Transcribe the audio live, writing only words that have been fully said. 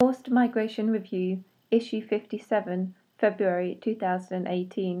Forced Migration Review, Issue 57, February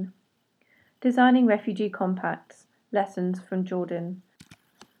 2018. Designing Refugee Compacts, Lessons from Jordan.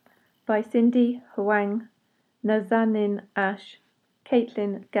 By Cindy Huang, Nazanin Ash,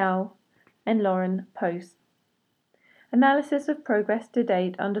 Caitlin Gao, and Lauren Post. Analysis of progress to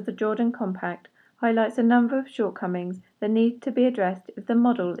date under the Jordan Compact highlights a number of shortcomings that need to be addressed if the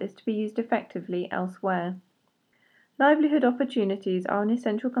model is to be used effectively elsewhere. Livelihood opportunities are an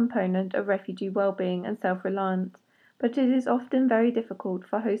essential component of refugee well-being and self-reliance, but it is often very difficult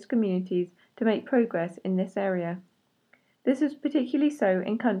for host communities to make progress in this area. This is particularly so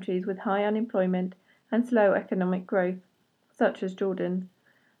in countries with high unemployment and slow economic growth, such as Jordan.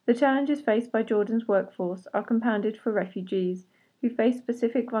 The challenges faced by Jordan's workforce are compounded for refugees, who face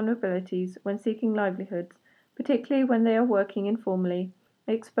specific vulnerabilities when seeking livelihoods, particularly when they are working informally,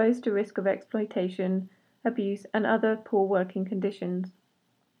 exposed to risk of exploitation, abuse, and other poor working conditions.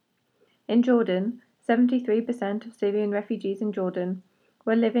 In Jordan, 73% of Syrian refugees in Jordan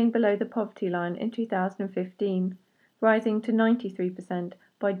were living below the poverty line in 2015, rising to 93%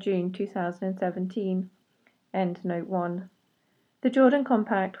 by June 2017. End note 1. The Jordan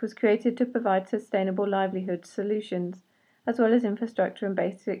Compact was created to provide sustainable livelihood solutions, as well as infrastructure and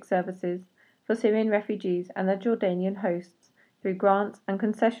basic services, for Syrian refugees and their Jordanian hosts through grants and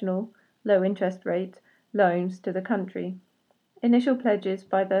concessional, low-interest rate loans to the country. Initial pledges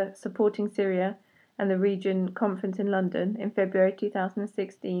by the Supporting Syria and the Region Conference in London in February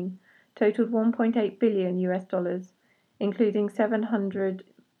 2016 totaled $1.8 billion, including $700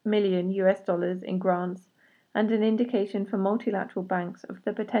 million in grants, and an indication for multilateral banks of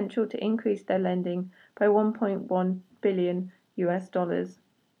the potential to increase their lending by $1.1 billion. The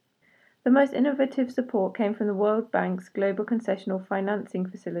most innovative support came from the World Bank's Global Concessional Financing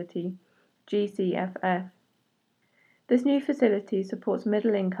Facility, GCFF. This new facility supports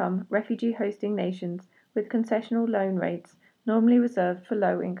middle-income, refugee-hosting nations with concessional loan rates normally reserved for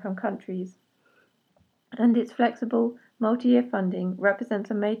low-income countries, and its flexible, multi-year funding represents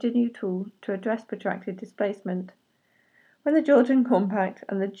a major new tool to address protracted displacement. When the Jordan Compact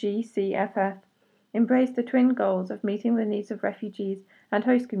and the GCFF embrace the twin goals of meeting the needs of refugees and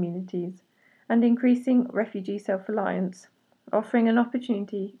host communities, and increasing refugee self-reliance, offering an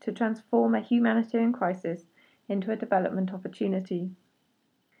opportunity to transform a humanitarian crisis into a development opportunity.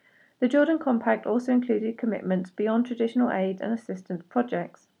 The Jordan Compact also included commitments beyond traditional aid and assistance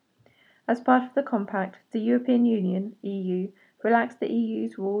projects. As part of the Compact, the European Union, EU, relaxed the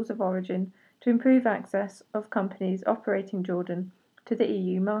EU's rules of origin to improve access of companies operating Jordan to the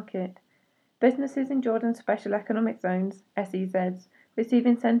EU market. Businesses in Jordan's Special Economic Zones, SEZs, receive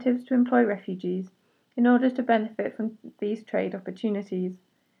incentives to employ refugees in order to benefit from these trade opportunities.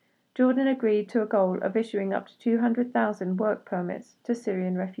 Jordan agreed to a goal of issuing up to 200,000 work permits to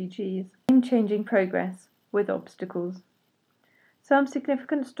Syrian refugees. Game-changing progress with obstacles. Some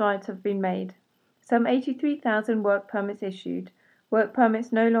significant strides have been made. Some 83,000 work permits issued, work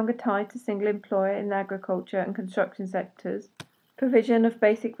permits no longer tied to single employer in the agriculture and construction sectors, provision of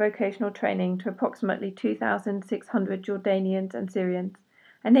basic vocational training to approximately 2,600 Jordanians and Syrians,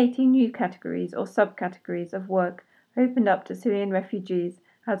 and 18 new categories or subcategories of work opened up to Syrian refugees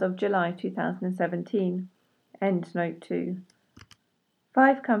as of July 2017. End note 2.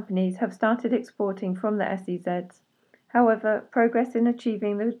 5 companies have started exporting from the SEZs. However, progress in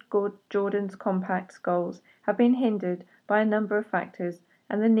achieving the Jordan's Compact's goals have been hindered by a number of factors,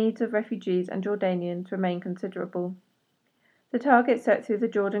 and the needs of refugees and Jordanians remain considerable. The targets set through the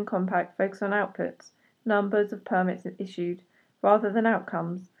Jordan Compact focus on outputs, numbers of permits issued, rather than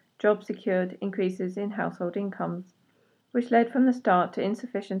outcomes, jobs secured, increases in household incomes, which led from the start to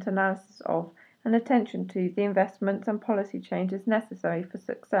insufficient analysis of and attention to the investments and policy changes necessary for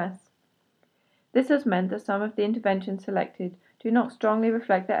success. This has meant that some of the interventions selected do not strongly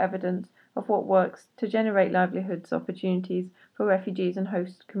reflect the evidence of what works to generate livelihoods opportunities for refugees and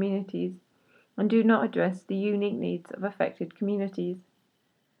host communities, and do not address the unique needs of affected communities.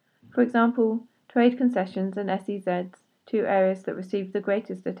 For example, trade concessions and SEZs, 2 areas that receive the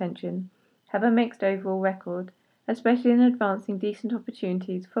greatest attention, have a mixed overall record, especially in advancing decent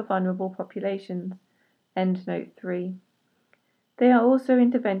opportunities for vulnerable populations. End note 3. They are also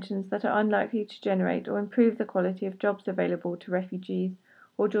interventions that are unlikely to generate or improve the quality of jobs available to refugees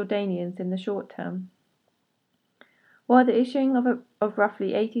or Jordanians in the short term. While the issuing of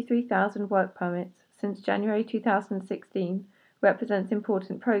roughly 83,000 work permits since January 2016 represents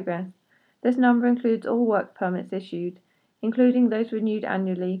important progress, this number includes all work permits issued, including those renewed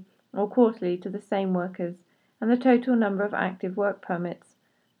annually or quarterly to the same workers, and the total number of active work permits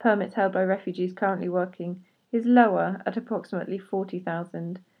held by refugees currently working, is lower at approximately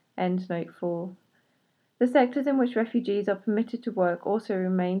 40,000 End note 4. The sectors in which refugees are permitted to work also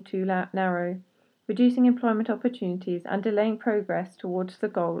remain too narrow, reducing employment opportunities and delaying progress towards the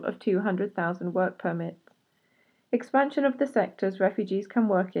goal of 200,000 work permits. Expansion of the sectors refugees can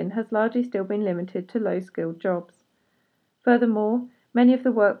work in has largely still been limited to low-skilled jobs. Furthermore, many of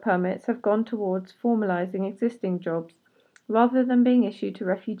the work permits have gone towards formalizing existing jobs, rather than being issued to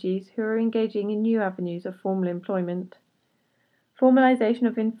refugees who are engaging in new avenues of formal employment. Formalization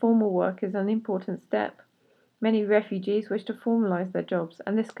of informal work is an important step. Many refugees wish to formalize their jobs,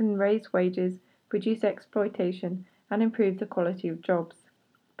 and this can raise wages, reduce exploitation, and improve the quality of jobs.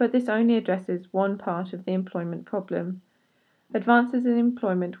 But this only addresses one part of the employment problem. Advances in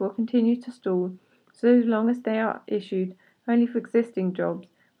employment will continue to stall so long as they are issued only for existing jobs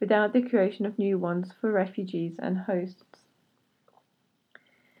without the creation of new ones for refugees and hosts.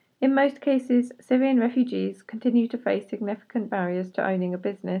 In most cases, Syrian refugees continue to face significant barriers to owning a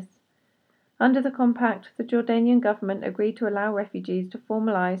business. Under the compact, the Jordanian government agreed to allow refugees to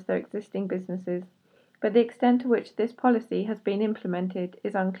formalize their existing businesses, but the extent to which this policy has been implemented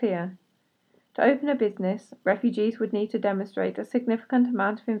is unclear. To open a business, refugees would need to demonstrate a significant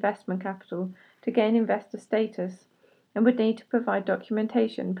amount of investment capital to gain investor status, and would need to provide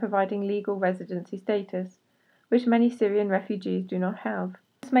documentation providing legal residency status, which many Syrian refugees do not have.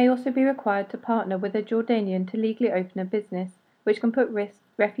 This may also be required to partner with a Jordanian to legally open a business, which can put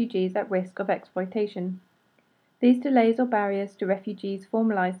refugees at risk of exploitation. These delays or barriers to refugees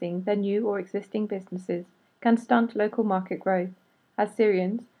formalizing their new or existing businesses can stunt local market growth, as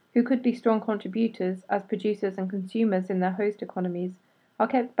Syrians, who could be strong contributors as producers and consumers in their host economies, are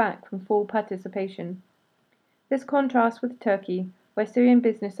kept back from full participation. This contrasts with Turkey, where Syrian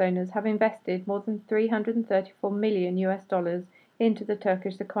business owners have invested more than $334 million into the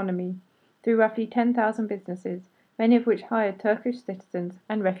Turkish economy through roughly 10,000 businesses, many of which hired Turkish citizens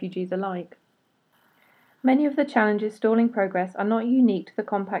and refugees alike. Many of the challenges stalling progress are not unique to the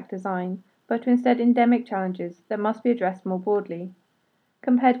compact design, but instead endemic challenges that must be addressed more broadly.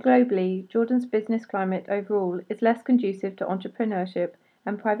 Compared globally, Jordan's business climate overall is less conducive to entrepreneurship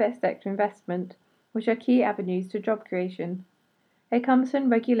and private sector investment, which are key avenues to job creation. A cumbersome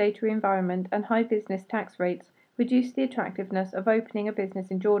regulatory environment and high business tax rates reduce the attractiveness of opening a business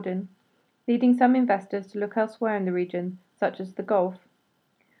in Jordan, leading some investors to look elsewhere in the region, such as the Gulf.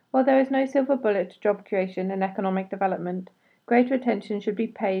 While there is no silver bullet to job creation and economic development, greater attention should be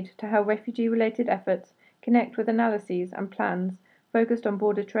paid to how refugee-related efforts connect with analyses and plans focused on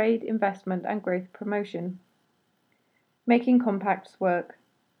border trade, investment, and growth promotion. Making compacts work.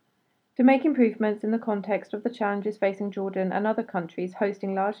 To make improvements in the context of the challenges facing Jordan and other countries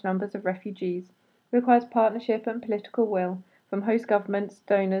hosting large numbers of refugees requires partnership and political will from host governments,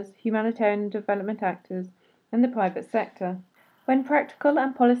 donors, humanitarian and development actors, and the private sector. When practical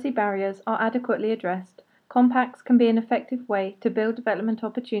and policy barriers are adequately addressed, compacts can be an effective way to build development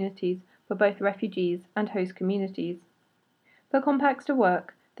opportunities for both refugees and host communities. For compacts to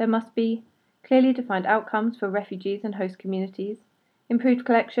work, there must be clearly defined outcomes for refugees and host communities, improved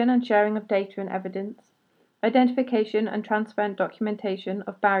collection and sharing of data and evidence, identification and transparent documentation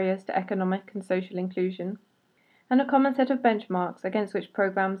of barriers to economic and social inclusion, and a common set of benchmarks against which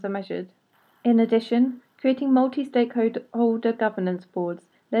programs are measured. In addition, creating multi-stakeholder governance boards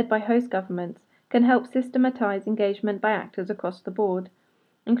led by host governments can help systematize engagement by actors across the board,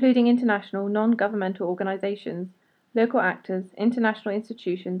 including international non-governmental organizations, local actors, international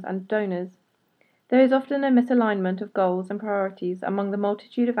institutions, and donors. There is often a misalignment of goals and priorities among the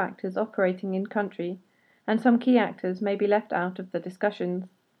multitude of actors operating in country, and some key actors may be left out of the discussions.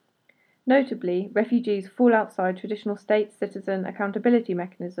 Notably, refugees fall outside traditional state-citizen accountability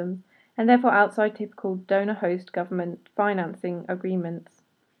mechanisms and therefore outside typical donor-host government financing agreements.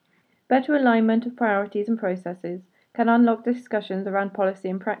 Better alignment of priorities and processes can unlock discussions around policy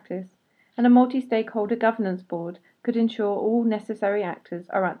and practice, and a multi-stakeholder governance board could ensure all necessary actors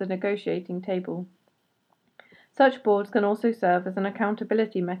are at the negotiating table. Such boards can also serve as an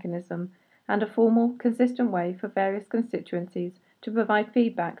accountability mechanism and a formal, consistent way for various constituencies to provide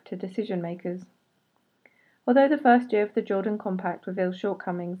feedback to decision makers. Although the first year of the Jordan Compact reveals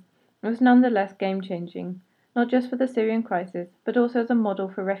shortcomings, it was nonetheless game-changing, not just for the Syrian crisis, but also as a model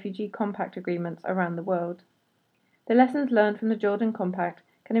for refugee compact agreements around the world. The lessons learned from the Jordan Compact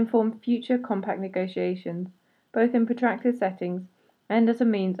can inform future compact negotiations, both in protracted settings and as a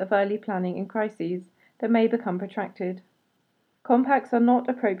means of early planning in crises that may become protracted. Compacts are not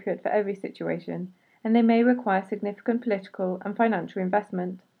appropriate for every situation, and they may require significant political and financial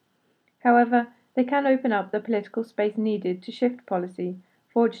investment. However, they can open up the political space needed to shift policy,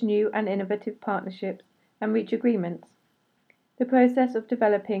 forge new and innovative partnerships, and reach agreements. The process of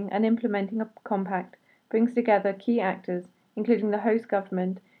developing and implementing a compact brings together key actors, including the host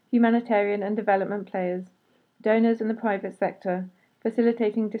government, humanitarian and development players, donors and the private sector,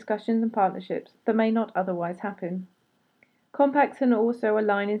 facilitating discussions and partnerships that may not otherwise happen. Compacts can also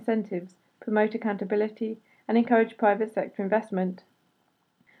align incentives, promote accountability, and encourage private sector investment.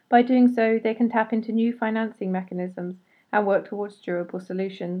 By doing so, they can tap into new financing mechanisms and work towards durable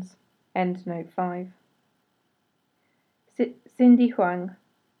solutions. Endnote 5. Cindy Huang,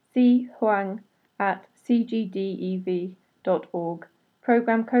 chuang@cgdev.org,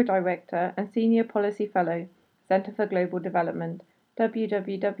 Program Co-Director and Senior Policy Fellow, Center for Global Development,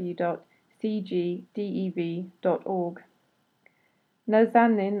 www.cgdev.org.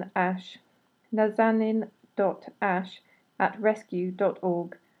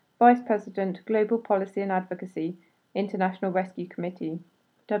 nazanin.ash@rescue.org, Vice President, Global Policy and Advocacy, International Rescue Committee,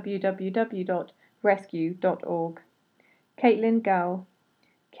 www.rescue.org. Caitlin Gao,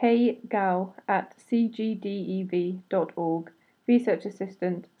 kgao@cgdev.org, Research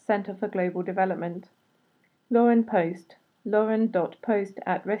Assistant, Center for Global Development. Lauren Post,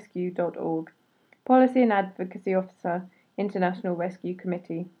 lauren.post@rescue.org, Policy and Advocacy Officer, International Rescue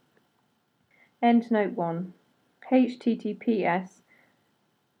Committee. Endnote 1.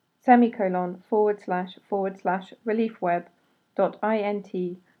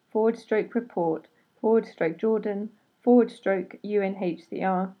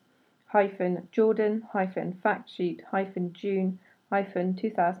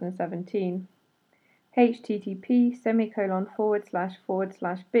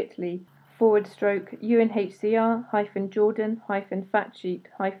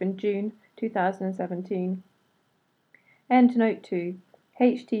 Endnote 2.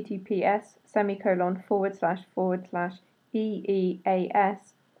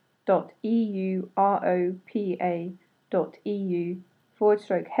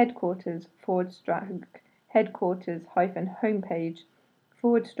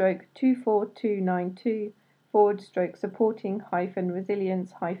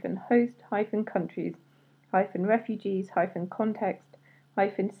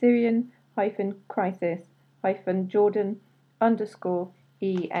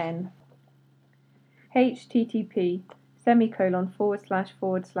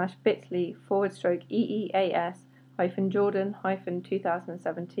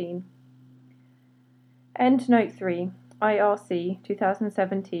 http://bit.ly/EEAS-Jordan-2017. Endnote 3. IRC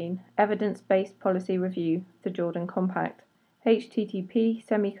 2017 Evidence-Based Policy Review, the Jordan Compact,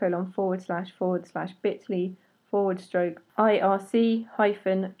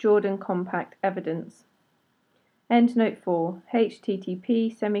 http://bit.ly/IRC-Jordan Compact Evidence. Endnote 4.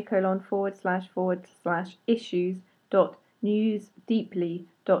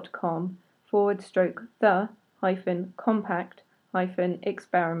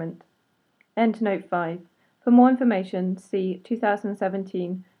 Endnote 5. For more information, see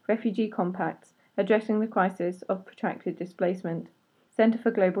 2017 Refugee Compacts Addressing the Crisis of Protracted Displacement, Center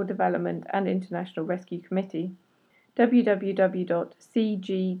for Global Development and International Rescue Committee,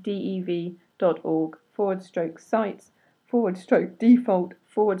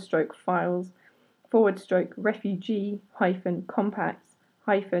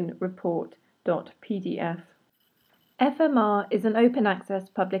 FMR is an open access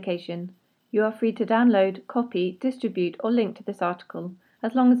publication. You are free to download, copy, distribute, or link to this article,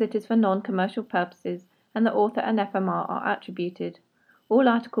 as long as it is for non-commercial purposes and the author and FMR are attributed. All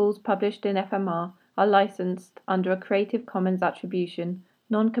articles published in FMR are licensed under a Creative Commons Attribution,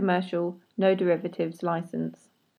 Non-Commercial, No Derivatives license.